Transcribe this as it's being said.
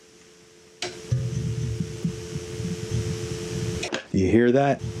You hear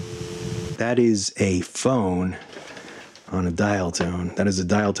that? That is a phone on a dial tone. That is a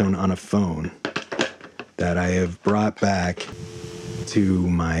dial tone on a phone that I have brought back to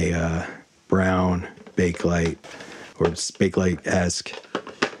my brown Bakelite, or Bakelite-esque,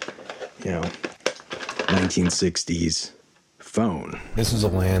 1960s phone. This is a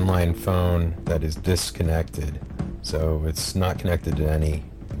landline phone that is disconnected, so it's not connected to any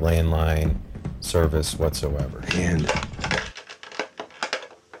landline service whatsoever. And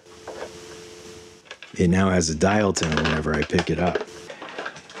it now has a dial tone whenever I pick it up.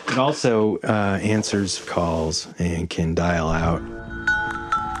 It also answers calls and can dial out.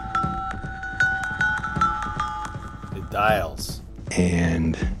 It dials.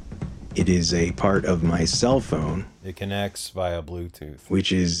 And it is a part of my cell phone. It connects via Bluetooth.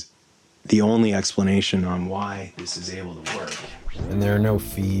 Which is the only explanation on why this is able to work. And there are no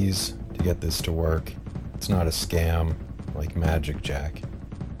fees to get this to work. It's not a scam like Magic Jack.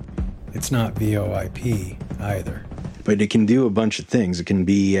 It's not VoIP either. But it can do a bunch of things. It can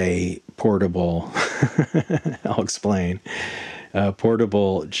be a portable, I'll explain, a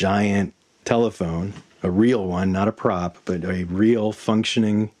portable giant telephone, a real one, not a prop, but a real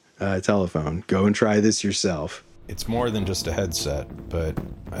functioning telephone. Go and try this yourself. It's more than just a headset, but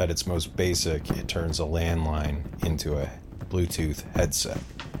at its most basic, it turns a landline into a Bluetooth headset.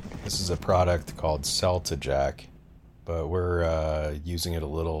 This is a product called Cell2Jack, but we're using it a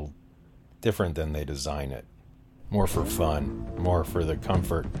little different than they design it. More for fun, more for the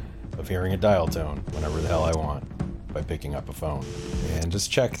comfort of hearing a dial tone whenever the hell I want by picking up a phone. And just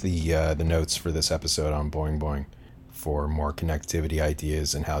check the notes for this episode on Boing Boing for more connectivity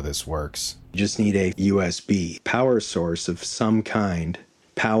ideas and how this works. You just need a USB power source of some kind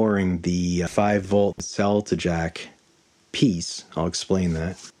powering the 5-volt Cell2Jack piece. I'll explain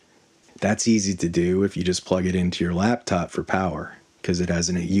that. That's easy to do if you just plug it into your laptop for power, because it has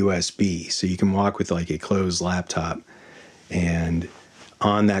a USB. So you can walk with like a closed laptop, and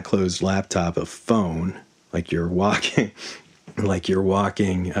on that closed laptop, a phone, like you're walking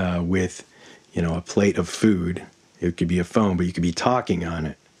with, a plate of food. It could be a phone, but you could be talking on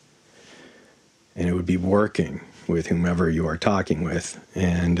it, and it would be working with whomever you are talking with.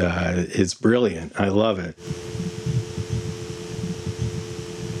 And it's brilliant. I love it.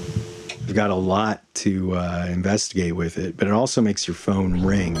 I've got a lot to investigate with it, but it also makes your phone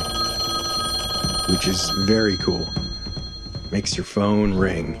ring, which is very cool. Makes your phone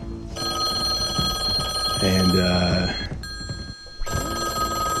ring. And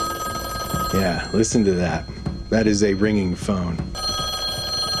yeah, listen to that. That is a ringing phone.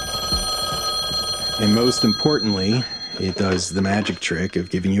 And most importantly, it does the magic trick of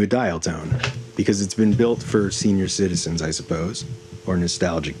giving you a dial tone, because it's been built for senior citizens, I suppose, or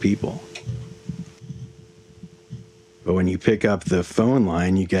nostalgic people. But when you pick up the phone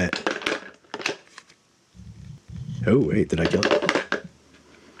line, you get... Oh, wait, did I kill it?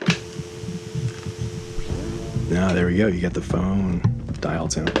 No, there we go. You get the phone dial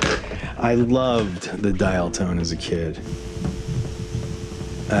tone. I loved the dial tone as a kid.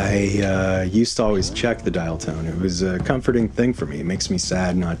 I used to always check the dial tone. It was a comforting thing for me. It makes me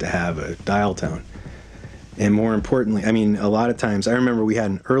sad not to have a dial tone. And more importantly, a lot of times, I remember we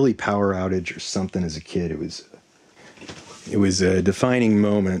had an early power outage or something as a kid. It was a defining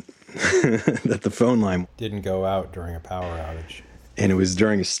moment that the phone line didn't go out during a power outage. And it was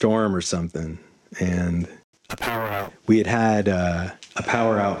during a storm or something. And a power out. We had a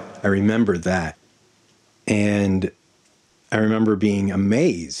power out. I remember that. And I remember being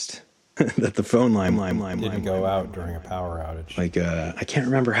amazed that the phone line didn't go out during a power outage. I can't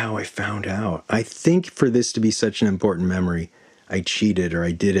remember how I found out. I think for this to be such an important memory, I cheated, or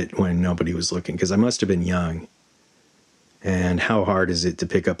I did it when nobody was looking, because I must have been young. And how hard is it to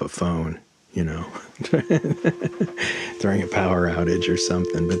pick up a phone, during a power outage or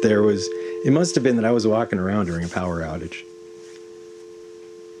something? But it must have been that I was walking around during a power outage.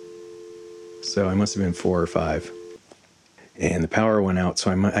 So I must have been 4 or 5. And the power went out,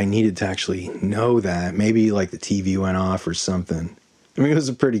 so I needed to actually know that. Maybe like the TV went off or something. It was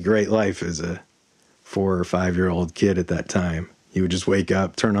a pretty great life as a 4 or 5-year-old kid at that time. You would just wake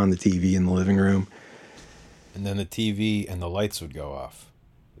up, turn on the TV in the living room. And then the TV and the lights would go off.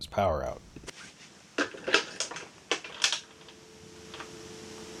 It was power out.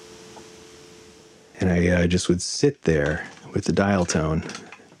 And I just would sit there with the dial tone.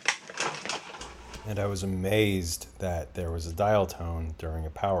 And I was amazed that there was a dial tone during a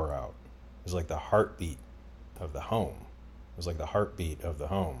power out. It was like the heartbeat of the home. It was like the heartbeat of the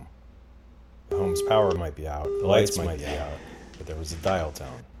home. The home's power might be out, the lights might be out, but there was a dial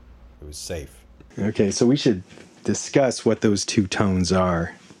tone. It was safe. Okay, so we should discuss what those two tones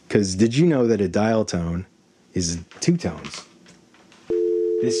are. Because did you know that a dial tone is two tones?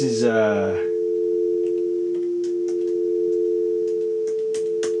 This is, alright,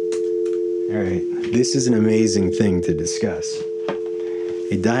 this is an amazing thing to discuss.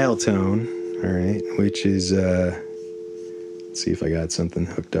 A dial tone, alright, which is, let's see if I got something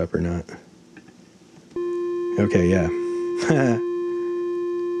hooked up or not. Okay, yeah.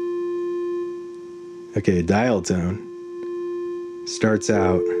 Okay, a dial tone starts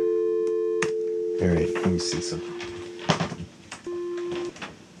out. Alright, let me see something.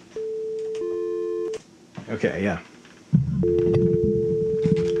 Okay, yeah.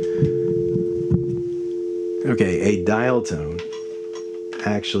 Okay, a dial tone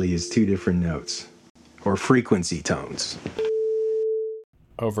actually is two different notes, or frequency tones.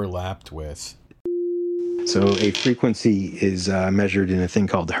 Overlapped with. So a frequency is measured in a thing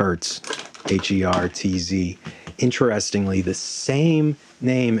called hertz, Hertz. Interestingly, the same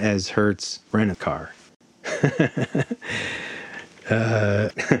name as Hertz rent-a-car.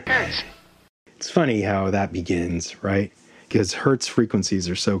 Hertz. It's funny how that begins, right? Because Hertz frequencies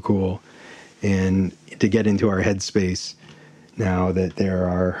are so cool. And to get into our headspace now that there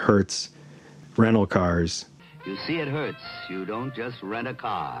are Hertz rental cars. You see, it hurts. You don't just rent a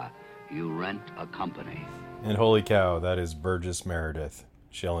car. You rent a company. And holy cow, that is Burgess Meredith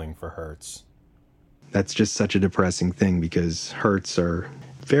shilling for Hertz. That's just such a depressing thing because Hertz are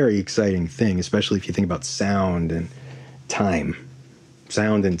a very exciting thing, especially if you think about sound and time.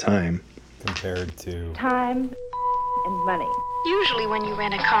 Sound and time. Compared to Time and money. Usually when you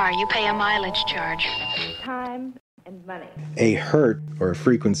rent a car, you pay a mileage charge. Time and money. A hertz, or a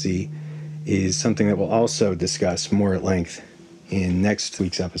frequency, is something that we'll also discuss more at length in next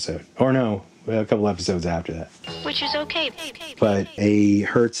week's episode. Or no, a couple episodes after that. Which is okay. But a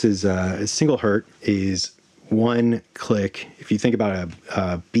hertz is a single hertz is one click. If you think about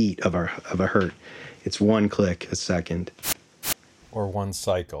a beat of a hertz, it's one click a second. or one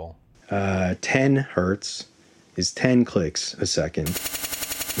cycle. 10 hertz is 10 clicks a second,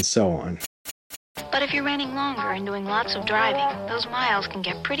 and so on. But if you're renting longer and doing lots of driving, those miles can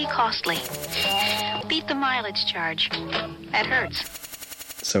get pretty costly. Beat the mileage charge. That hurts.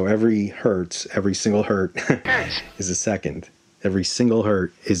 So every hertz, every single hertz is a second. Every single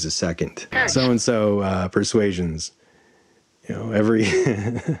hertz is a second. So-and-so persuasions. You know, every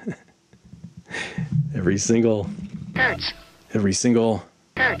single Hertz. every single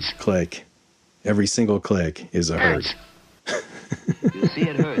Hertz. click, every single click is a hertz. You see,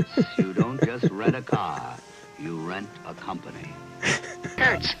 it hurts. You don't just rent a car. You rent a company.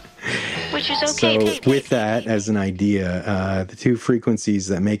 Hertz. Which is okay. So with that as an idea, the two frequencies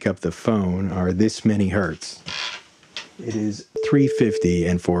that make up the phone are this many hertz. It is 350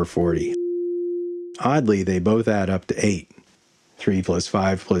 and 440. Oddly, they both add up to 8. 3 plus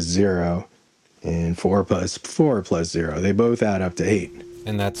 5 plus 0 and 4 plus 4 plus 0. They both add up to 8.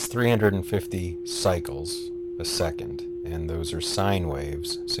 And that's 350 cycles a second. And those are sine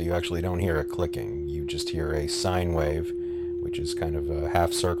waves, so you actually don't hear a clicking. You just hear a sine wave, which is kind of a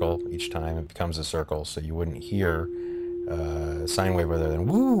half circle each time it becomes a circle, so you wouldn't hear a sine wave other than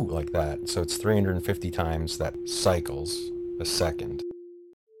woo, like that. So it's 350 times that cycles a second.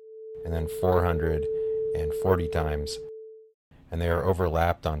 And then 440 times. And they are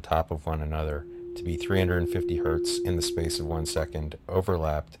overlapped on top of one another to be 350 hertz in the space of 1 second,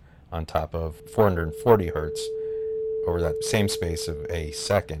 overlapped on top of 440 hertz over that same space of a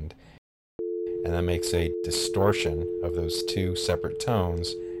second. And that makes a distortion of those two separate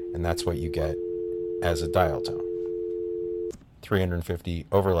tones, and that's what you get as a dial tone. 350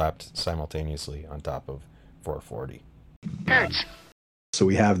 overlapped simultaneously on top of 440. Hertz. So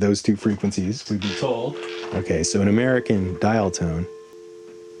we have those two frequencies, we've been told. Okay, so an American dial tone,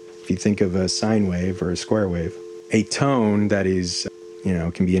 if you think of a sine wave or a square wave, a tone that is,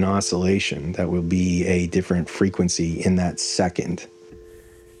 can be an oscillation that will be a different frequency in that second.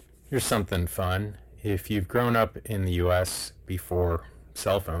 Here's something fun. If you've grown up in the US before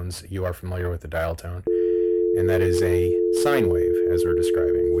cell phones, you are familiar with the dial tone. And that is a sine wave, as we're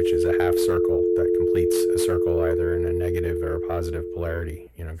describing, which is a half circle that completes a circle either in a negative or a positive polarity,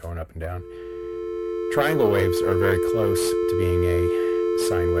 going up and down. Triangle waves are very close to being a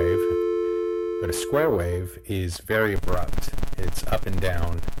sine wave, but a square wave is very abrupt. It's up and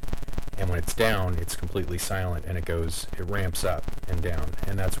down, and when it's down, it's completely silent, and it ramps up and down,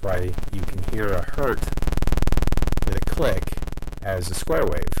 and that's why you can hear a hertz with a click as a square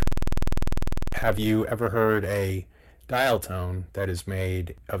wave. Have you ever heard a dial tone that is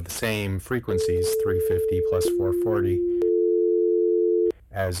made of the same frequencies, 350 plus 440,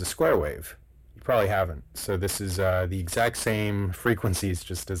 as a square wave? You probably haven't. So this is the exact same frequencies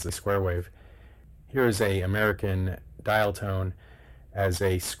just as the square wave. Here is a American dial tone as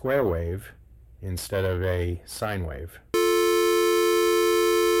a square wave instead of a sine wave.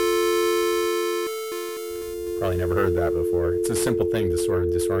 Probably never heard that before. It's a simple thing to sort of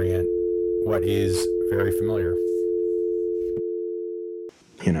disorient what is very familiar.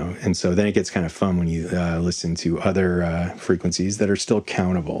 You know, and so then it gets kind of fun when you listen to other frequencies that are still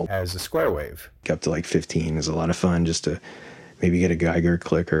countable. As a square wave. Up to like 15 is a lot of fun, just to maybe get a Geiger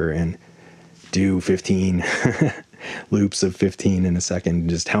clicker and do 15 loops of 15 in a second.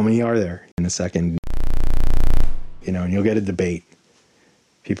 Just how many are there in a second? You know, and you'll get a debate.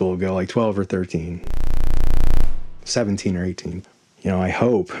 People will go like 12 or 13, 17 or 18. You know, I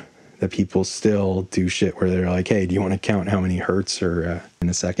hope that people still do shit where they're like, hey, do you want to count how many hertz are in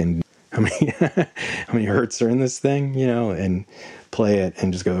a second? How many hertz are in this thing? You know, and play it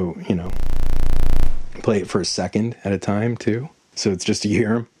and just go, you know, play it for a second at a time too. So it's just you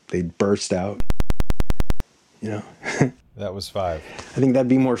hear them, they burst out, you know. That was 5. I think that'd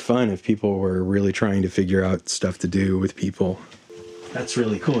be more fun if people were really trying to figure out stuff to do with people. That's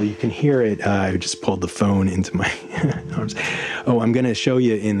really cool. You can hear it. I just pulled the phone into my arms. Oh, I'm going to show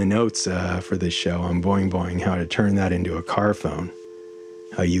you in the notes for this show on Boing Boing how to turn that into a car phone.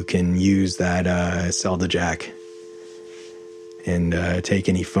 How you can use that Zelda jack and take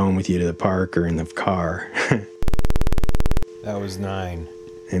any phone with you to the park or in the car. That was 9.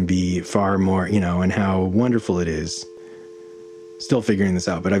 And be far more, you know, and how wonderful it is. Still figuring this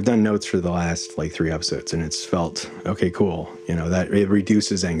out, but I've done notes for the last like 3 episodes and it's felt, okay, cool. You know, that it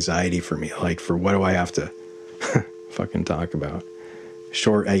reduces anxiety for me. Like, for what do I have to fucking talk about?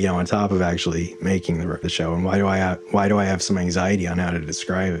 Short, you know, on top of actually making the show. And why do I have some anxiety on how to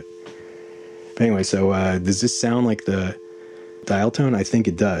describe it? But anyway, so does this sound like the dial tone? I think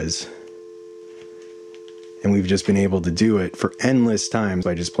it does. And we've just been able to do it for endless times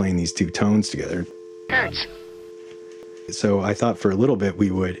by just playing these 2 tones together. Hertz. So I thought for a little bit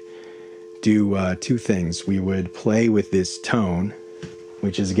we would do 2 things. We would play with this tone,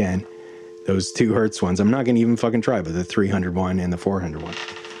 which is, again, those 2 hertz ones. I'm not going to even fucking try, but the 300 one and the 400 one.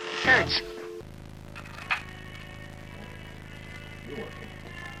 Hertz. You're working,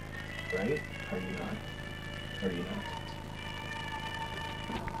 right? Are you not? Are you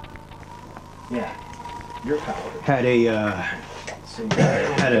not? Yeah. Your power. Had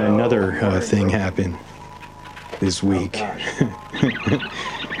another thing happen this week.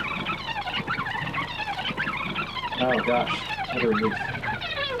 Oh gosh.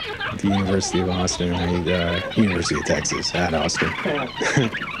 At the University of Austin, University of Texas at Austin.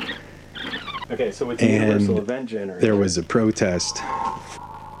 Okay, so with the Universal Event Generator, there was a protest.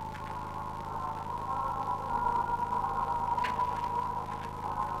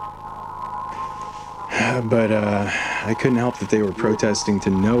 But I couldn't help that they were protesting to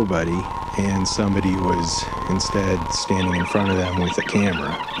nobody, and somebody was instead standing in front of them with a camera,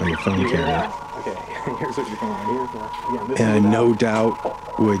 like a phone camera. Okay, here's what you're going to And no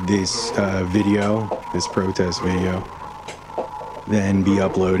doubt would this video, this protest video, then be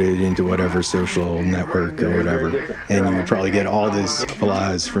uploaded into whatever social network or whatever, and you would probably get all this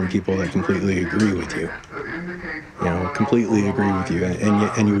applause from people that completely agree with you. You know, completely agree with you,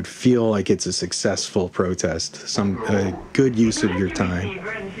 and you would feel like it's a successful protest, some good use of your time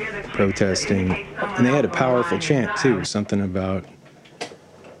protesting. And they had a powerful chant too, something about,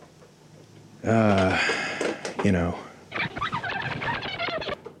 you know,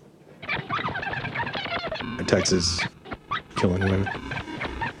 Texas killing women.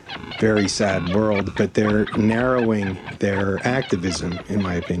 Very sad world, but they're narrowing their activism, in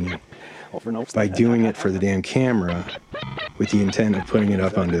my opinion, by doing it for the damn camera with the intent of putting it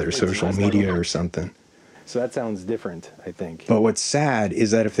up onto their social media or something. So that sounds different, I think. But what's sad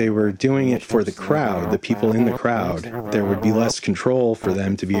is that if they were doing it for the crowd, the people in the crowd, there would be less control for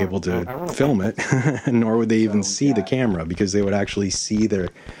them to be able to film it, nor would they even see the camera, because they would actually see the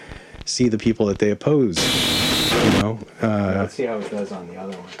people that they oppose, you know? Let's see how it does on the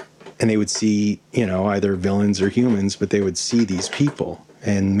other one. And they would see, you know, either villains or humans, but they would see these people.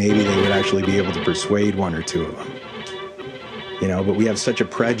 And maybe they would actually be able to persuade 1 or 2 of them. You know, but we have such a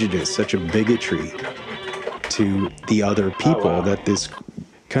prejudice, such a bigotry to the other people that this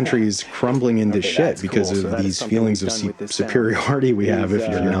country is crumbling into shit because of these feelings of superiority we have if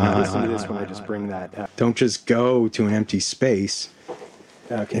you're not. Don't just go to an empty space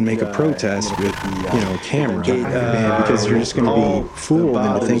and make a protest with, you know, a camera, because you're just going to be fooled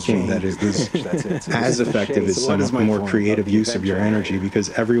into thinking that it was as effective as some more creative use of your energy, because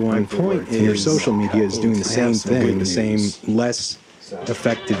everyone in your social media is doing the same thing, the same less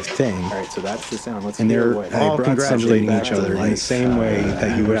effective thing. All right, so that's the sound. Let's And hear they're what- all I brought congratulating something each back to other in the life. same way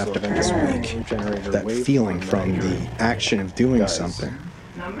that you would have to Here's this the week. generator That waveform feeling from that the action of doing does. something.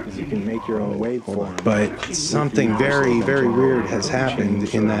 Because you can make your own waveform. But something very, very weird has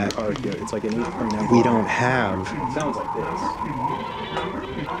happened in that It's like an 8.0. we don't have Sounds like this.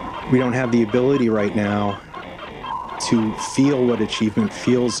 the ability right now to feel what achievement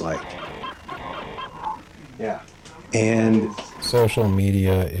feels like. Yeah. And Social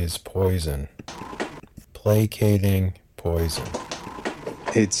media is poison. Placating poison.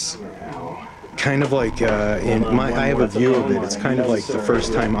 it's kind of like I have a view of it. It's kind of like the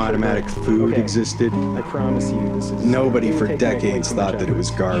first time automatic food existed. I promise you, this is Nobody for decades thought that it was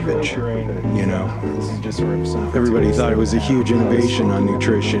garbage. You know, This is just sort of something. everybody thought it was a huge innovation on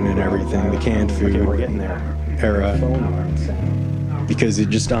nutrition and everything, the canned food We're getting there. era. Phone alarm sound. Because it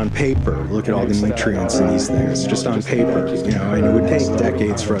just on paper, look at all the nutrients in these things, just on paper, you know, and it would take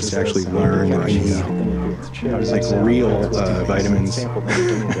decades for us to actually learn that we need like real vitamins,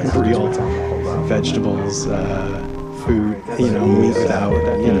 real vegetables, food, you know, meat without,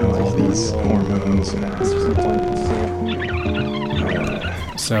 you know, all these hormones.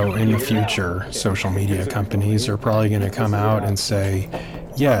 So in the future, social media companies are probably going to come out and say,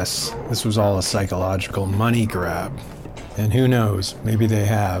 yes, this was all a psychological money grab. And who knows, maybe they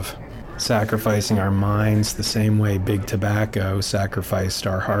have. Sacrificing our minds the same way Big Tobacco sacrificed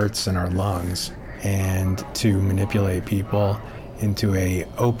our hearts and our lungs, and to manipulate people into a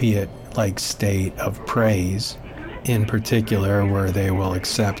opiate-like state of praise, in particular where they will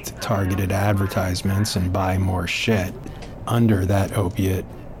accept targeted advertisements and buy more shit under that opiate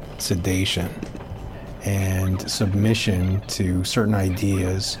sedation and submission to certain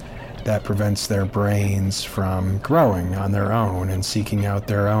ideas that prevents their brains from growing on their own and seeking out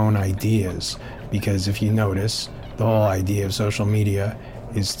their own ideas. Because if you notice, the whole idea of social media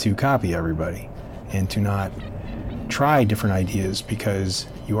is to copy everybody and to not try different ideas, because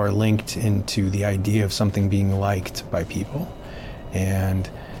you are linked into the idea of something being liked by people. And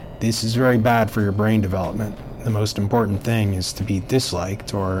this is very bad for your brain development. The most important thing is to be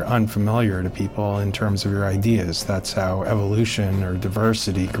disliked or unfamiliar to people in terms of your ideas. That's how evolution or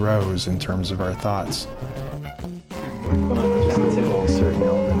diversity grows in terms of our thoughts.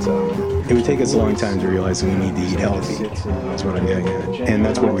 It would take us a long time to realize that we need to eat healthy. That's what I'm getting at. And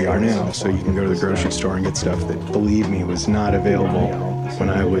that's where we are now. So you can go to the grocery store and get stuff that, believe me, was not available when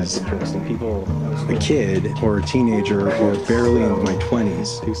I was a kid or a teenager or barely into my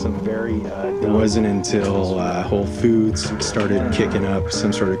 20s. It wasn't until Whole Foods started kicking up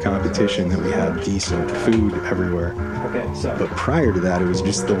some sort of competition that we had decent food everywhere. But prior to that, it was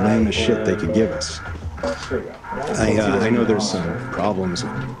just the lamest shit they could give us. I know there's some problems.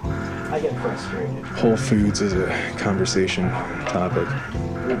 I get frustrated. Whole Foods is a conversation topic.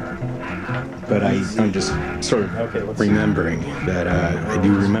 But I'm just sort of remembering that I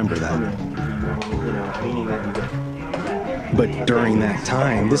do remember that. But during that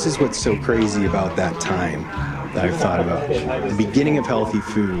time, this is what's so crazy about that time that I've thought about. The beginning of healthy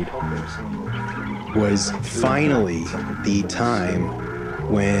food was finally the time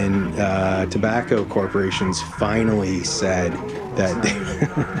when tobacco corporations finally said that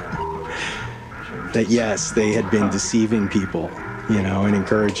that yes, they had been deceiving people, you know, and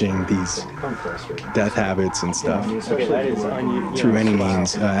encouraging these death habits and stuff through any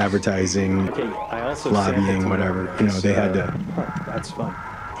means, advertising, lobbying, whatever. You know, they had to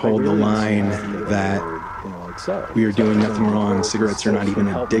hold the line that we are doing nothing wrong. Cigarettes are not even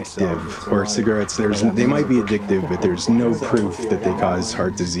addictive, or cigarettes, they might be addictive, but there's no proof that they cause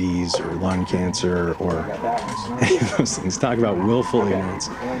heart disease or lung cancer or any of those things. Talk about willful ignorance.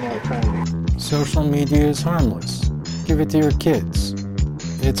 Social media is harmless. Give it to your kids.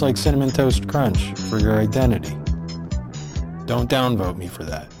 It's like Cinnamon Toast Crunch for your identity. Don't downvote me for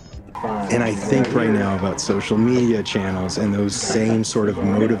that. And I think right now about social media channels and those same sort of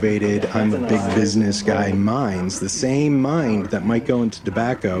motivated, I'm a big business guy minds. The same mind that might go into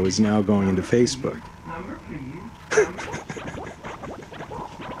tobacco is now going into Facebook.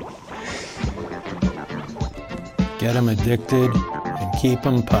 Get them addicted and keep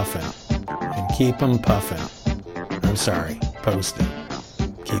them puffing. And keep them puffing. I'm sorry, posting.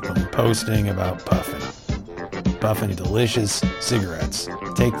 Keep them posting about puffing. Puffing delicious cigarettes.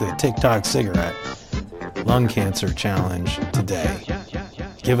 Take the TikTok cigarette lung cancer challenge today.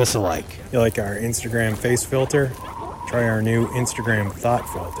 Give us a like. You like our Instagram face filter? Try our new Instagram thought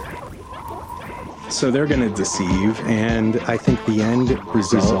filter. So they're going to deceive, and I think the end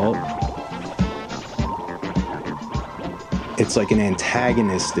result it's like an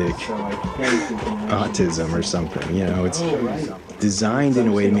antagonistic autism or something. You know, it's designed in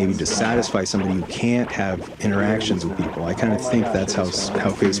a way maybe to satisfy somebody who can't have interactions with people. I kind of think that's how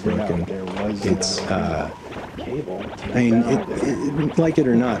Facebook and it's. I mean, like it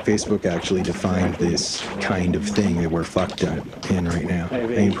or not, Facebook actually defined this kind of thing that we're fucked up in right now. I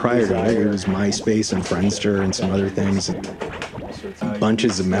mean, prior to that, it was MySpace and Friendster and some other things, and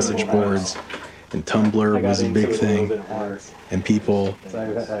bunches of message boards, and Tumblr was a big thing, and people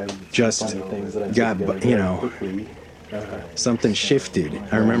just got, you know, something shifted.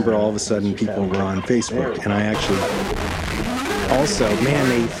 I remember all of a sudden people were on Facebook, and I actually... Also, man,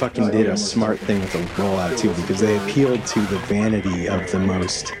 they fucking did a smart thing with the rollout, too, because they appealed to the vanity of the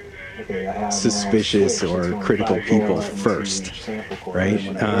most suspicious or critical people first, right?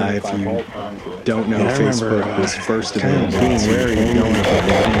 If you don't know, Facebook was first available. Being wary of going about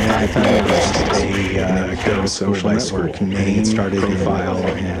it, I thought it was just a kind of a social network name, started a file,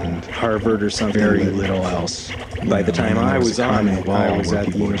 and Harvard or something, very little else. By the time I was on it, I was at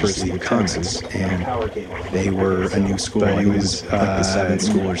the University of Kansas, and they were a new school. It was like the seventh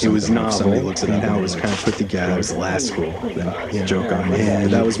school or something. It was novel. Somebody looks it up. Now it was kind of put together. It was the last school. Then joke on it.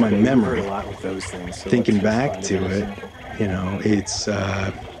 And that was my memory. Thinking back to it, you know, it's...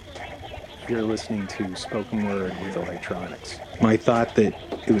 You're listening to spoken word with electronics. My thought that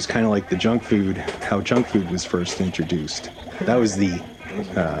it was kind of like the junk food, how junk food was first introduced. That was the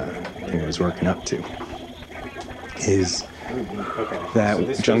thing I was working up to. Is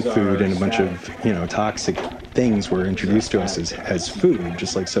that junk food and a bunch of, you know, toxic things were introduced to us as food,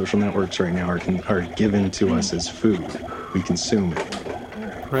 just like social networks right now are given to us as food. We consume it.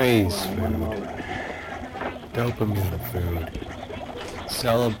 Praise food. Dopamine food.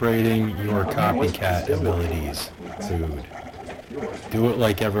 Celebrating your copycat abilities. Food. Do it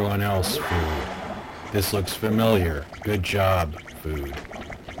like everyone else. Food. This looks familiar. Good job. Food.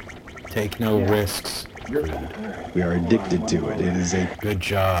 Take no risks. Food. We are addicted to it. It is a good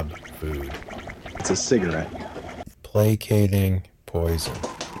job. Food. It's a cigarette. Placating poison.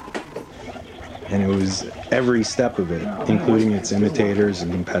 And it was every step of it, including its imitators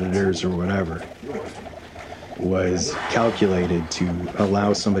and competitors or whatever, was calculated to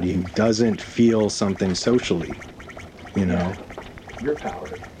allow somebody who doesn't feel something socially, you know,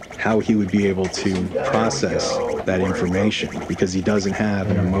 how he would be able to process that information because he doesn't have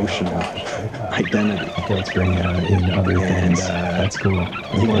an emotional identity. That's bring in other things. That's cool.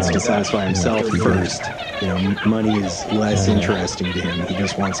 He wants to satisfy himself first. You know, money is less interesting to him. He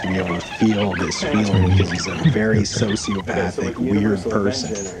just wants to be able to feel this feeling because he's a very sociopathic, weird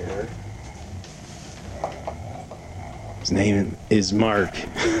person. His name is Mark.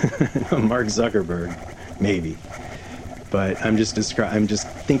 Mark Zuckerberg, maybe. But I'm just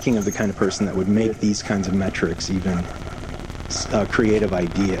thinking of the kind of person that would make these kinds of metrics even a creative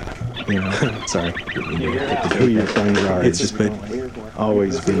idea. You know, sorry, who your friends are. It's just been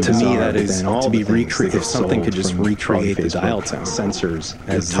always been to me that is all to be recreated. If something could just recreate the dial tone sensors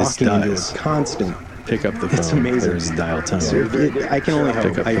as this does, constant. Pick up the phone. It's amazing. There's a dial tone. I can only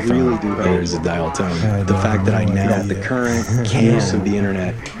hope. I really do hope. There's a dial tone. The fact that I now the current use of the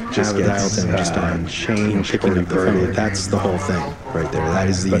internet just gets just on change or converted. That's the whole thing right there. That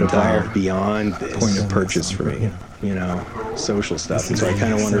is the entire beyond point of purchase for me. You know, social stuff. And so I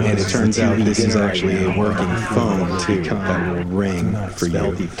kind of wonder. And it turns out this is actually a working phone too that will ring for you.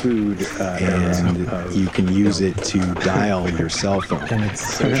 Healthy food, and you can use it to dial your cell phone. And it's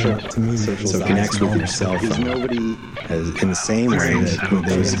social to me. So it connects with your cell phone. Nobody in the same way that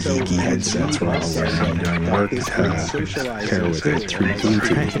those geeky headsets were all wearing during work pair with it through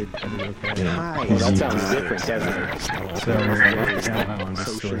Bluetooth. You know, that sounds different, doesn't it? So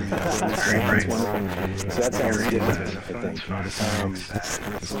that sounds different. I think.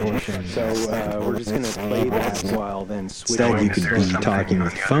 So we're just going to play that while then instead you could be talking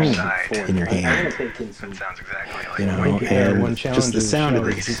with a phone in your hand. You know, and just the sound of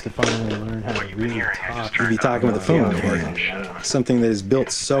this. You'd be talking with a phone in your hand. Something that is built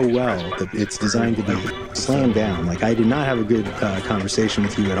so well that it's designed to be slammed down. Like I did not have a good conversation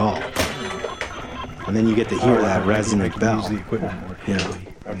with you at all. And then you get to hear that resonant bell. You know.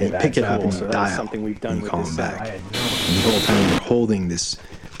 And you pick it up and you dial, and you call him back. And the whole time you're holding this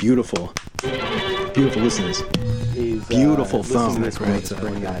beautiful, listen to this, beautiful phone. This is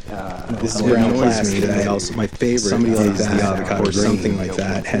what annoys me that my favorite is the avocado or something like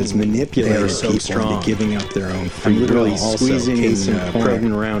that has manipulated people into giving up their own free will. I'm literally squeezing and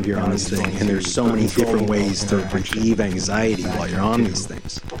probing around here on this thing, and there's so many different ways to relieve anxiety while you're on these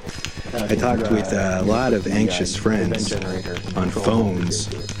things. I talked with a lot of anxious friends on phones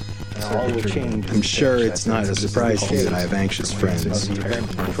All will change. I'm sure it's not a surprise to you that I have anxious friends.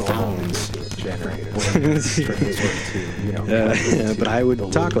 But I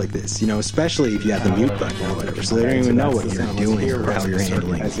would talk like this, especially if you have the mute button or whatever, so they don't even know what you're doing or how you're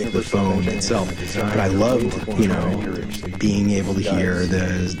handling the phone itself. But I loved, being able to hear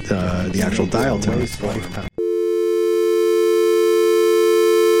the actual dial tone.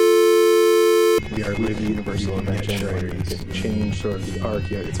 We are living universal event generator. You can change sort of the arc.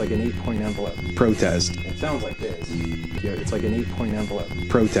 It's like an 8-point envelope. Protest. It sounds like this. It's like an 8-point envelope.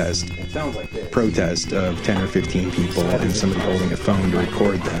 Protest. It sounds like this. Protest of 10 or 15 people and somebody holding a phone to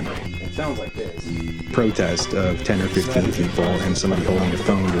record them. It sounds like this. Protest of 10 or 15 people and somebody holding a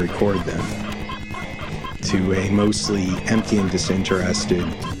phone to record them. To a mostly empty and disinterested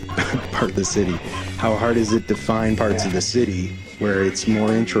part of the city. How hard is it to find parts of the city where it's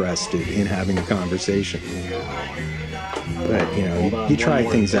more interested in having a conversation? But, you try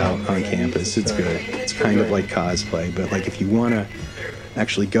things out on campus. It's good. It's kind of like cosplay. But, if you want to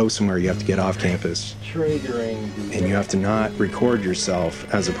actually go somewhere, you have to get off campus. And you have to not record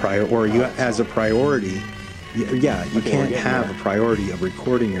yourself as a priority. You can't have a priority of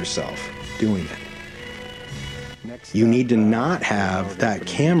recording yourself doing it. You need to not have that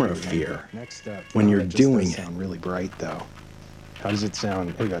camera fear when you're doing it. Sound really bright though. How does it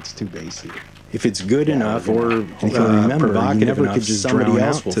sound? Oh, that's too bassy. If it's good enough or if you remember, provocative enough, could just somebody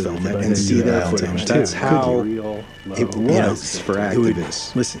else will film it and see that footage. That's how it was for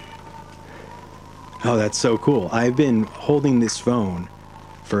activists. Listen. Oh, that's so cool. I've been holding this phone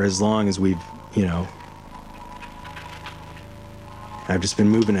for as long as we've, I've just been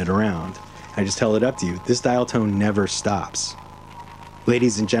moving it around. I just held it up to you. This dial tone never stops.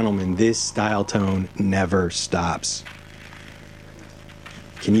 Ladies and gentlemen, this dial tone never stops.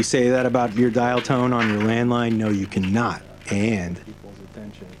 Can you say that about your dial tone on your landline? No, you cannot. And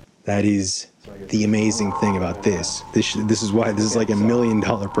that is the amazing thing about this. This is why this is like $1 million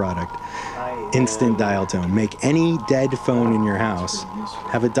product. Instant dial tone. Make any dead phone in your house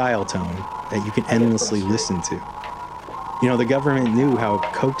have a dial tone that you can endlessly listen to. The government knew how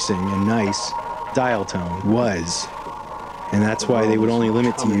coaxing and nice dial tone was. And that's why they would only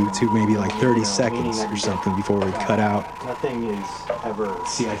limit you to maybe 30 seconds or something before it cut out. Nothing is ever.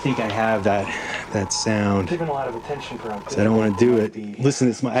 See, I think I have that sound. Given a lot of attention for So I don't want to do it.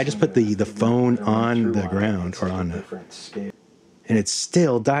 Listen, I just put the phone on the ground or on and it's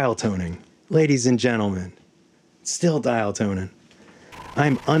still dial toning. Ladies and gentlemen, it's still dial toning.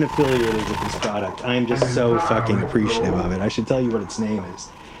 I'm unaffiliated with this product. I'm just so fucking appreciative of it. I should tell you what its name is.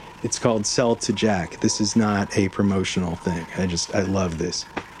 It's called Sell to Jack. This is not a promotional thing. I love this.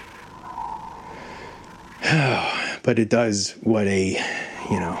 But it does what a,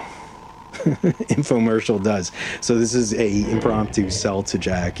 infomercial does. So this is a impromptu Sell to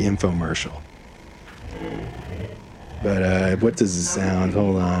Jack infomercial. But what does it sound?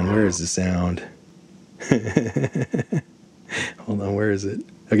 Hold on. Where is the sound? Hold on, where is it?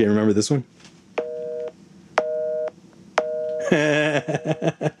 Okay, remember this one?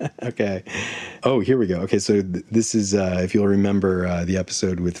 Okay. Oh, here we go. Okay, so this is, if you'll remember the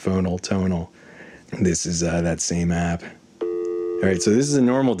episode with Phonal Tonal, this is that same app. All right, so this is a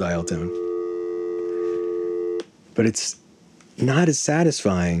normal dial tone. But it's not as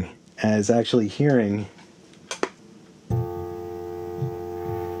satisfying as actually hearing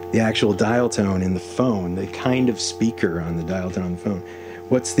the actual dial tone in the phone, the kind of speaker on the dial tone on the phone.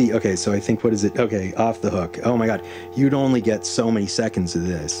 Okay, so I think, what is it? Okay, off the hook. Oh my God, you'd only get so many seconds of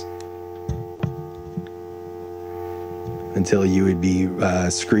this until you would be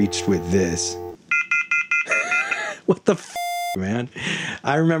screeched with this. What the man?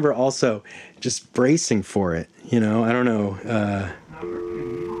 I remember also just bracing for it, I don't know,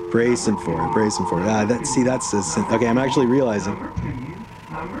 bracing for it. Okay, I'm actually realizing.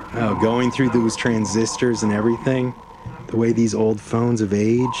 Oh, going through those transistors and everything, the way these old phones have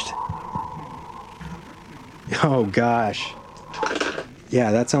aged. Oh gosh.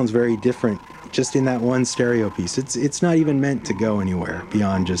 Yeah, that sounds very different just in that one stereo piece. It's not even meant to go anywhere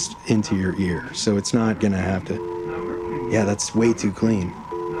beyond just into your ear. So it's not going to have to. Yeah, that's way too clean.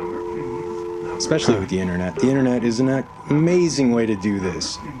 Especially with the internet. The internet is an amazing way to do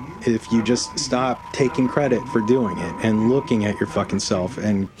this. If you just stop taking credit for doing it and looking at your fucking self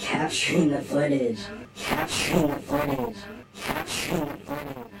and capturing the footage.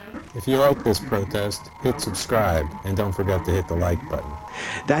 If you like this protest, hit subscribe and don't forget to hit the like button.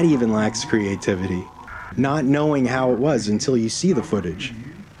 That even lacks creativity. Not knowing how it was until you see the footage.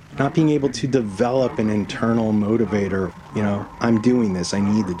 Not being able to develop an internal motivator, I'm doing this, I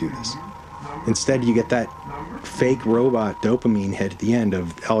need to do this. Instead, you get that fake robot dopamine hit at the end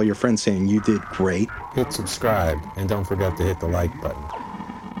of all your friends saying you did great. Hit subscribe, and don't forget to hit the like button.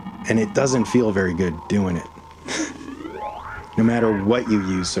 And it doesn't feel very good doing it. No matter what you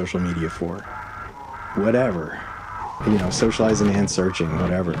use social media for. Whatever. You know, socializing and searching,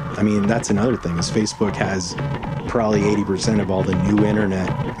 whatever. I mean, that's another thing, is Facebook has probably 80% of all the new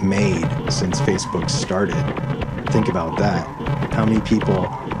internet made since Facebook started. Think about that. How many people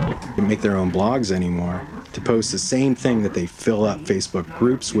can make their own blogs anymore to post the same thing that they fill up Facebook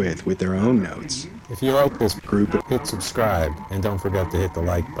groups with their own notes? If you like this Group, hit subscribe, and don't forget to hit the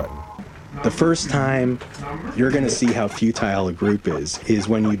like button. the first time you're going to see how futile a group is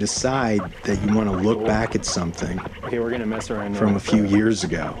when you decide that you want to look back at something Okay, we're gonna mess around from a few years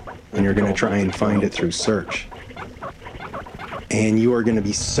ago, and you're going to try and find it through search. And you are going to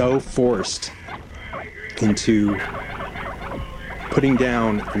be so forced into putting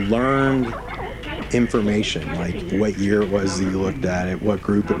down learned information, like what year it was that you looked at it, what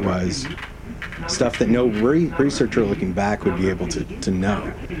group it was, stuff that no researcher looking back would be able to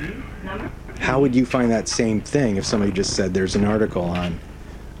know. How would you find that same thing if somebody just said there's an article on,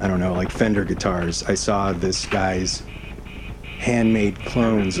 I don't know, like Fender guitars? I saw this guy's handmade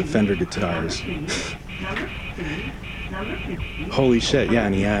clones of Fender guitars. Holy shit, yeah,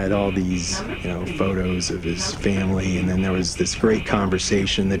 and he had all these, photos of his family, and then there was this great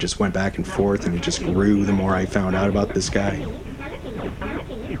conversation that just went back and forth, and it just grew the more I found out about this guy.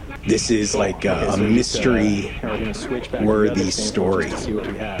 This is like a mystery-worthy story.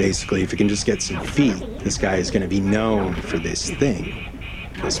 Basically, if it can just get some feet, this guy is going to be known for this thing,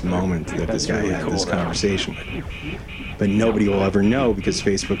 this moment that this guy had this conversation with. But nobody will ever know because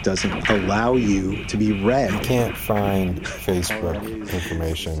Facebook doesn't allow you to be read. You can't find Facebook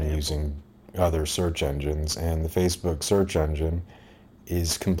information using other search engines, and the Facebook search engine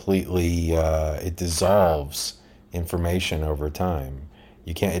is completely, it dissolves information over time.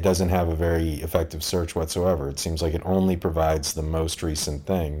 It doesn't have a very effective search whatsoever. It seems like it only provides the most recent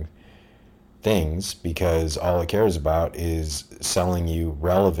things because all it cares about is selling you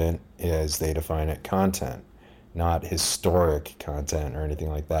relevant, as they define it, content. Not historic content or anything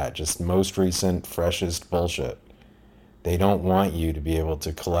like that. Just most recent, freshest bullshit. They don't want you to be able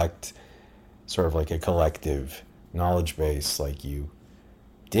to collect sort of like a collective knowledge base like you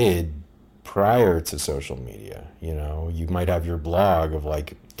did prior to social media. You might have your blog of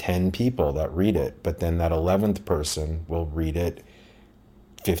like 10 people that read it, but then that 11th person will read it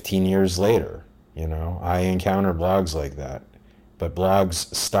 15 years later. I encounter blogs like that. But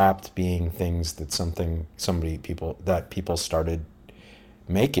blogs stopped being things that people started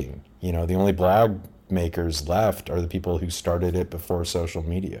making. The only blog makers left are the people who started it before social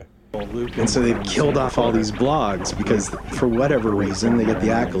media. And so they've killed off all these blogs because for whatever reason, they get the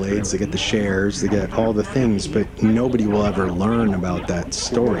accolades, they get the shares, they get all the things, but nobody will ever learn about that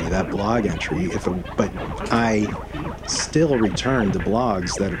story, that blog entry. But I still return to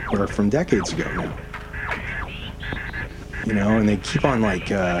blogs that are from decades ago now. And they keep on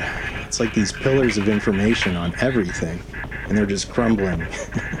it's like these pillars of information on everything, and they're just crumbling.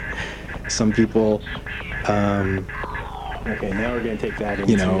 Some people, Okay, now we're gonna take that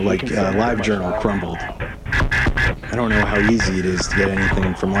into LiveJournal crumbled. I don't know how easy it is to get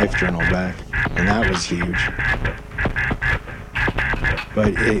anything from LiveJournal back, and that was huge.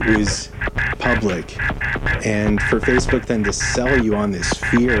 But it was public, and for Facebook then to sell you on this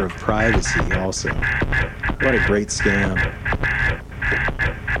fear of privacy also. What a great scam.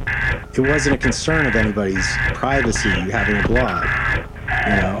 It wasn't a concern of anybody's privacy having a blog.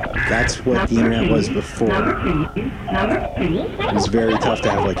 That's what the internet was before. It was very tough to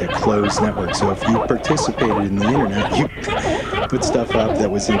have like a closed network. So if you participated in the internet, you put stuff up that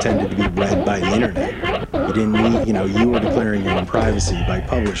was intended to be read by the internet. You didn't need, you were declaring your own privacy by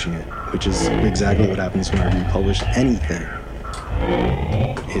publishing it, which is exactly what happens whenever you publish anything.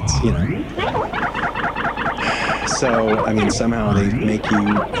 It's, So, somehow they make you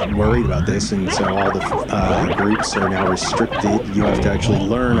worried about this, and so all the groups are now restricted. You have to actually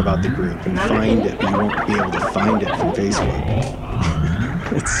learn about the group and find it, but you won't be able to find it from Facebook.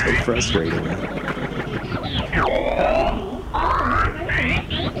 It's so frustrating.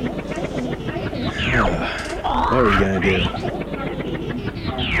 What are we going to do?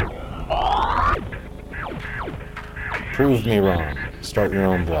 Prove me wrong. Start your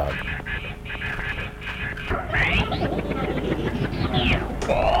own blog.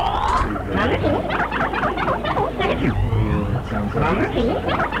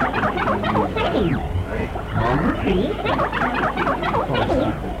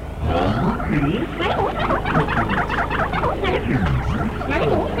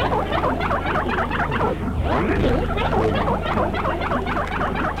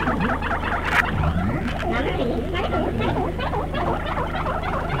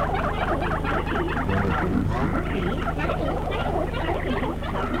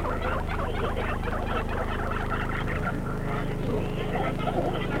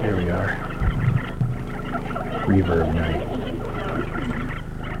 reverb night.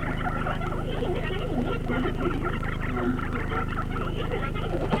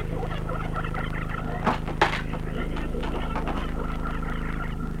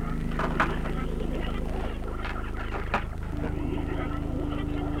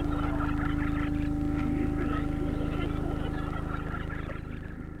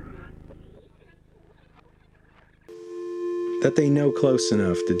 That they know close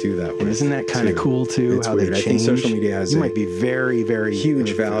enough to do that with. Isn't that kind of cool too? It's how weird. they I think change. social media has you a might be very, very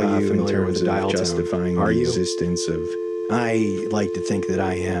huge value in familiar with terms the dial of tone. justifying Are the you? existence of I like to think that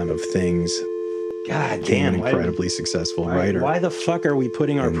I am. of things. God Being damn, an incredibly successful writer. Why the fuck are we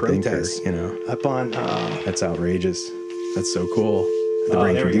putting our and thinker, protests you know, up on? that's outrageous. That's so cool. The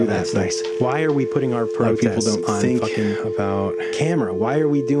brain there can we do go. that. That's nice. Why are we putting our A lot of protests people don't on think fucking about. camera? Why are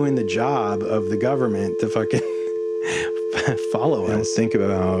we doing the job of the government to fucking follow Don't us? think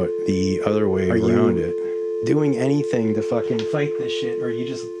about the other way Are you- around it. Doing anything to fucking fight this shit, or are you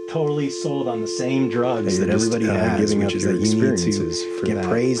just totally sold on the same drugs You're that just, everybody has, giving which up is your that you need experiences to for get that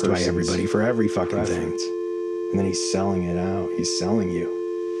praised by person's everybody for every fucking thing. preference. And then he's selling it out. He's selling you.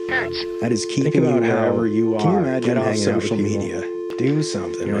 Hurts. That is Think keeping you about how- wherever you are. Can you imagine Get off hanging out with social people? media. Do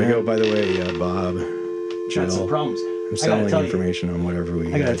something. You know, I man. go, by the way, Bob, Jill, That's the problems. I'm selling information on whatever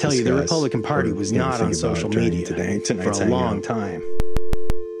we I gotta tell you, the discuss Republican Party or, was you know, not think on about social during media for tonight's a long hangout. time.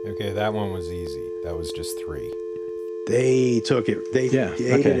 Okay, that one was easy. That was just 3. They took it. They Yeah,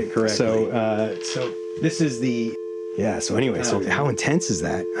 did okay. it correctly. So this is the So anyway, so how intense is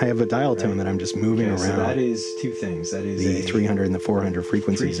that? I have a dial tone that I'm just moving Okay, around. so that is two things. That is the 300 and the 400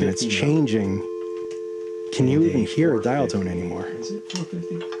 frequencies, and it's 350 changing. Can you and even a hear a dial 450. tone anymore? Is it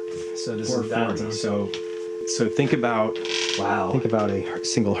 450? So this 440. So think about a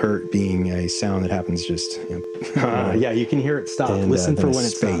single hertz being a sound that happens just. Yeah, you can hear it stop. And, Listen then for a when it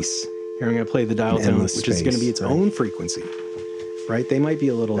space. stops. Here I'm going to play the dial An tone, endless which is going to be space, its right. own frequency, right? They might be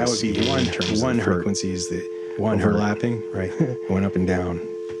a little. That would be one in terms one of hertz. frequencies that One hertz. overlapping, right? Went up and down.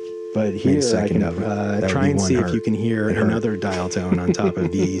 But here I second can of it. That would try be and one see if hertz. you can hear It hurt. another dial tone on top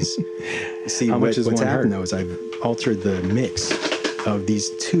of these. See, How much is what's one happened hertz? though is I've altered the mix of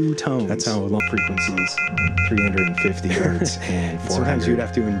these two tones. That's how long frequencies, 350 hertz and 400. Sometimes you'd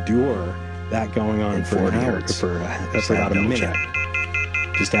have to endure that going on And for an 40 hour, hertz. for Just about had a to double minute.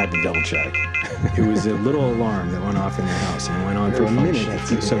 check. Just had to double check. It was a little alarm that went off in their house and it went on for a Very minute.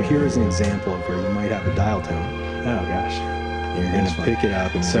 functional. So here's an example of where you might have a dial tone. Oh gosh. You're going to pick it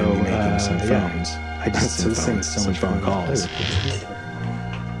up and So, so, be making some yeah. phones. I just Some this thing is so much phone fun. calls.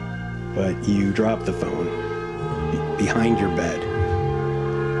 But you drop the phone behind your bed,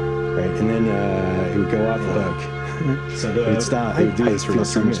 right? And then it would go off the hook. So It would stop. It would do this for feel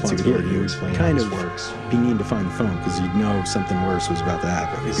about 3 minutes. It would responsibility. hear you You explain kind how of this works. be needing to find the phone because you'd know something worse was about to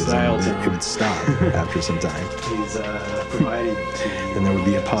happen. Because dial then tone. it would stop after some time. Is provided to Then there would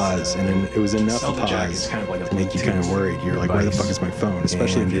be a pause, and then it was enough Cell to jack pause is kind of like a to make you kind of Bluetooth worried. You're like, where the device. fuck is my phone?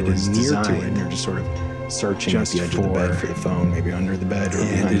 Especially And if you it were is near to it designed and you're just sort of searching just at the edge of the bed for- for the phone, maybe under the bed or And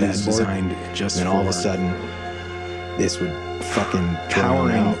behind it the is headboard. designed just and then all of a for sudden, this would fucking drown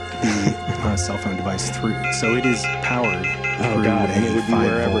powering out the cell phone device through. So it is powered. Oh, through, God, and it a would be 5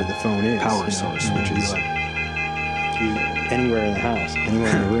 wherever volt the phone is. power you know, source, and it which would be is- like anywhere in the house,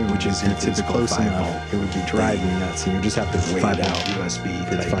 anywhere in the room, Which is if your it's typical close 5 enough, volt it would be driving you nuts, and you just have to wait 5 it volt out USB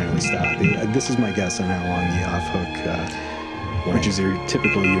for it to type finally stop. This is my guess on how long the off hook, which is your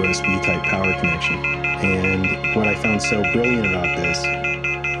typical USB type power connection. And what I found so brilliant about this,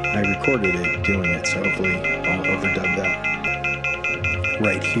 I recorded it doing it, so hopefully I'll overdub that.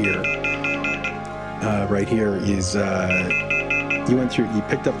 Right here is you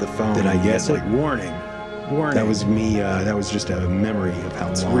picked up the phone. Did I and you guess had, it? like warning. That was me. That was just a memory of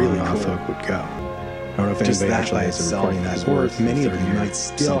how long really off cool. hook would go. I don't know if Just anybody that actually by has a itself recording that, is or worth if many of 30 you or might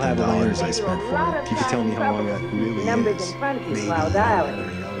still have something dollars dollars I spent for it. If you could tell me how long that really Numbers is. in front of you maybe while dialing.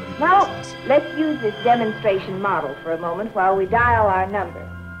 that would be Now, business. let's use this demonstration model for a moment while we dial our number.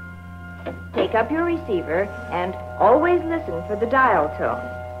 Take up your receiver and always listen for the dial tone.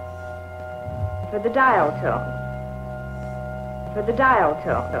 For the dial tone. For the dial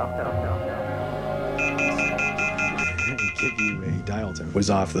tone. Give you a dial tone. Was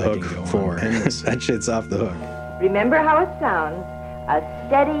off the That hook can go on for endless. that shit's off the hook. Remember how it sounds? A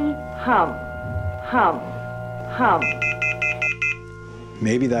steady hum. Hum. Hum.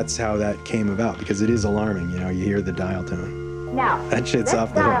 Maybe that's how that came about because it is alarming. You know, you hear the dial tone. Now, That shit's let's off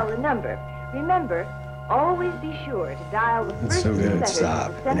the dial hook. the number. Remember, always be sure to dial the It's first so good. letter of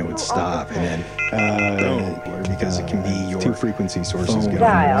Stop, the and it would central stop, alphabet. and then boom, because it can be your two frequency sources phone going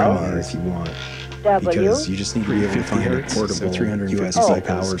dial. around if you want. because you just need to be able to find a portable USB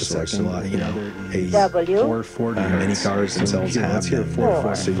power source. A lot, W. 440 many hertz. cars themselves So have let's hear them.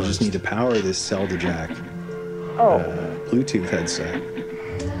 440 So you just first. need to power this cell to jack O. Bluetooth headset.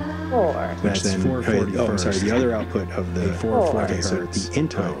 4. Which That's then, 440 I'm sorry, first. the other output of the 440 okay, so hertz. the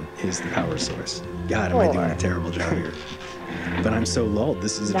input is the power source. God, am I doing a terrible job here? But I'm so lulled.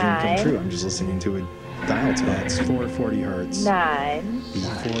 This is a dream come 9. true. I'm just listening to a dial tone. That's 440 hertz. 9. The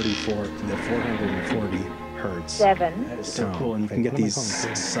 440 hertz. 7. That is so tone. cool, and you can get these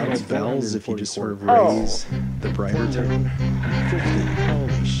subtle It's bells if you just sort of 444. raise the brighter tone. 50.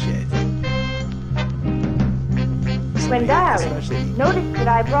 Holy shit. When dialing, notice that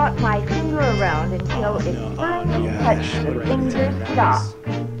I brought my finger around until it firmly touched the finger stop.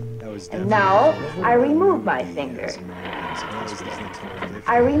 And now I remove my finger.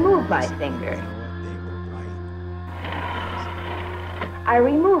 I remove my finger. I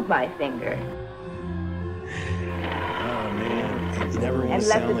remove my finger. And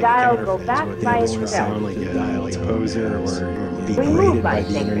let the dial go back by itself. Sound like a dial exposer or be Remove graded my by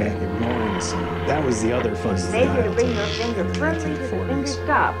the finger. internet. Ignoring the sound. That was the other fun. Make sure to bring your finger firmly to the finger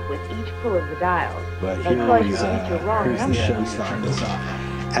stop with each pull of the dial. But And cause you here's, reach a wrong here's the number. show start us off.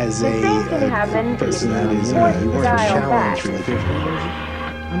 As The same can happen person if that you is force the more dial back. challenged with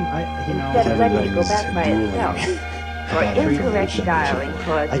Instead of letting it go back by dueling. itself. Or incorrect dialing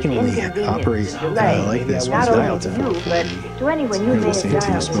causes I can only inconvenience operate and delay, like this not with only dial to tone. you, but to anyone you You're may have listening to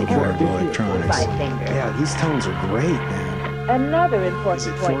dialed Smoke before. Horrible Electronics. By finger. Yeah, these tones are great, man. Another Is important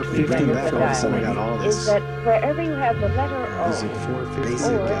it point to 450 remember for back? So I got all dialing this. is that wherever you have the letter O, Is it 450? or Basic,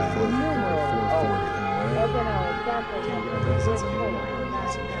 the numeral O, 440. as in our example number with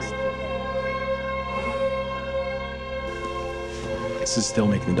This is still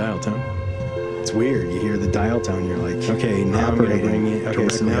making the dial tone. It's weird. You hear the dial tone, you're like, okay, now I'm going to bring it. Okay,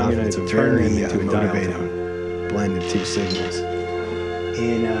 so now I'm going to turn it into a dial tone. Blend of two signals.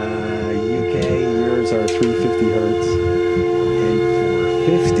 In UK, yours are 350 hertz and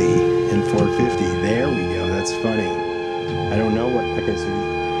 450 and 450. There we go. That's funny. I don't know what. Okay, so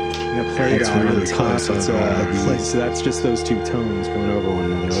you play That's on really top close. of That's these. So that's just those two tones going over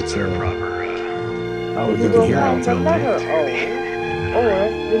one another. What's their proper? Oh, You we can will hear find it. the letter O, or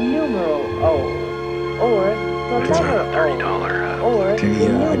the numeral O, or the letter O, or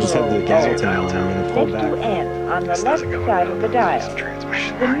the I just have the numeral dial O. tone. I'm going to pull Next back. to N on the left side of the dial.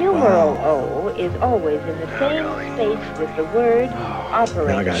 The numeral O is always in the same space with the word Now I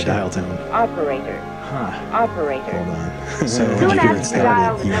operator. got a dial tone. Operator. Huh. Operator. Hold on. So Soon when you hear after it you started,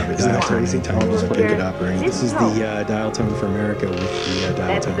 dial the you have a number dial you tone want, anytime you you will put hear it operating. this This is tone. the dial tone for America with the dial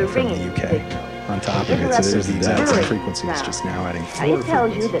That's tone the from ringing the UK signal. on top of The it. So there's the exact same interrupted frequencies, sound. just now adding Now, four it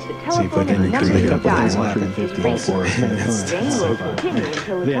tells you frequencies. that the So you put telephone in, and you can number make you a couple things dialed happen. is ringing. 4 minutes. The ring will continue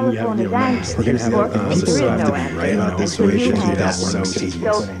until the Then you have telephone your is names. answered. We're gonna have Or a if there is people no have to be answer, right about this until way. you Should do hang that up. so So tedious.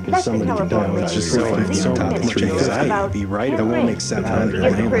 let the Somebody can telephone dial. ring It's just for so at funny least on a top of minute the trees. or about I'd be right. 10 I won't make rings 700 to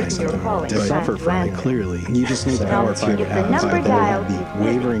give the landlines person you're somehow. calling They time suffer to from it answer. clearly. You just need the Now, power if fiber the to number have dialed be is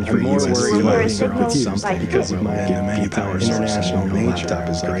wavering busy, for I'm more users worried you will about hear a it signal with by something because of my signal. many power international sources. My nature. laptop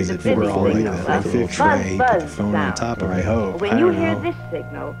is like It's a it. busy We're all like signal, that. a Like a tray, buzz put the phone on sound. top of it. I hope. When I you don't hear know. this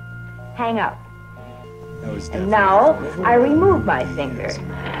signal, hang up. That was And now I remove my finger.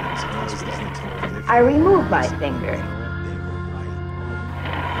 I remove my finger.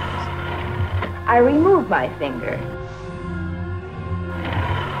 I remove my finger.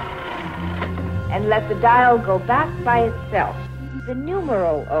 And let the dial go back by itself. The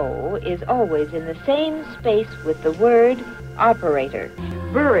numeral O is always in the same space with the word operator.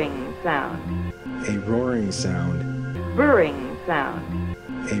 Burring sound. A roaring sound. Burring sound.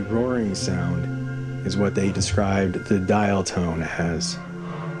 A roaring sound is what they described the dial tone as.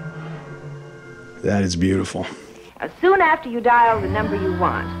 That is beautiful. Soon after you dial the number you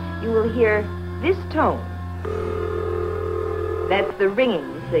want, you will hear this tone. That's the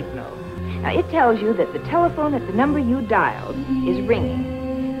ringing signal. Now, it tells you that the telephone at the number you dialed is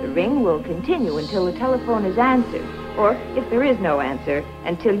ringing. The ring will continue until the telephone is answered, or, if there is no answer,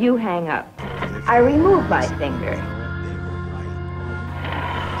 until you hang up. I remove my finger.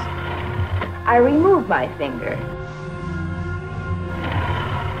 I remove my finger.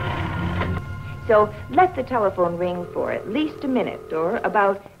 So let the telephone ring for at least a minute, or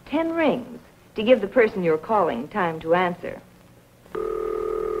about 10 rings, to give the person you're calling time to answer.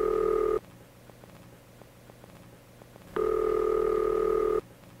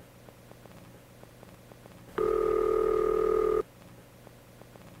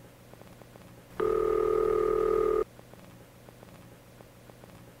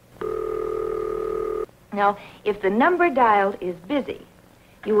 Now, if the number dialed is busy,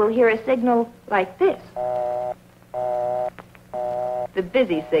 you will hear a signal like this. The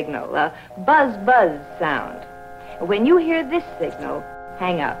busy signal, a buzz-buzz sound. When you hear this signal,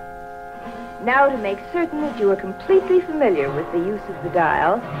 hang up. Now, to make certain that you are completely familiar with the use of the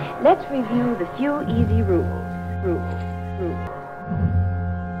dial, let's review the few easy rules.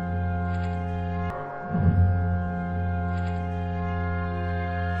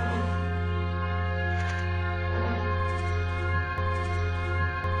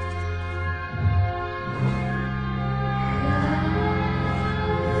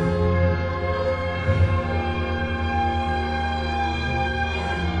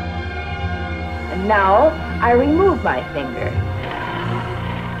 And now, I remove my finger.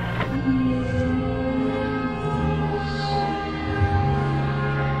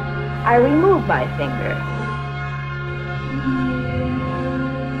 I remove my finger.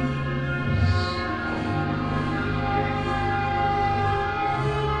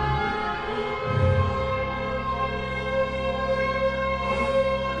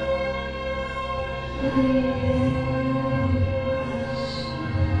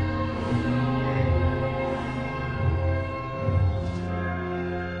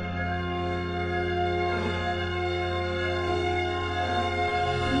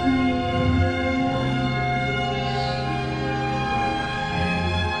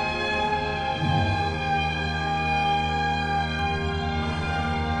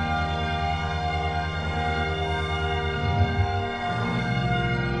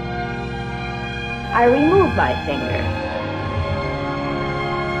 I remove my finger.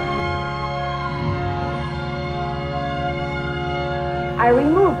 I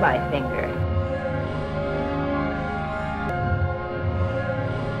remove my finger.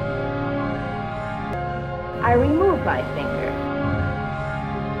 I remove my finger.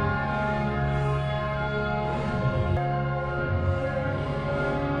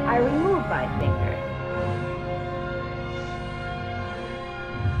 I remove my finger.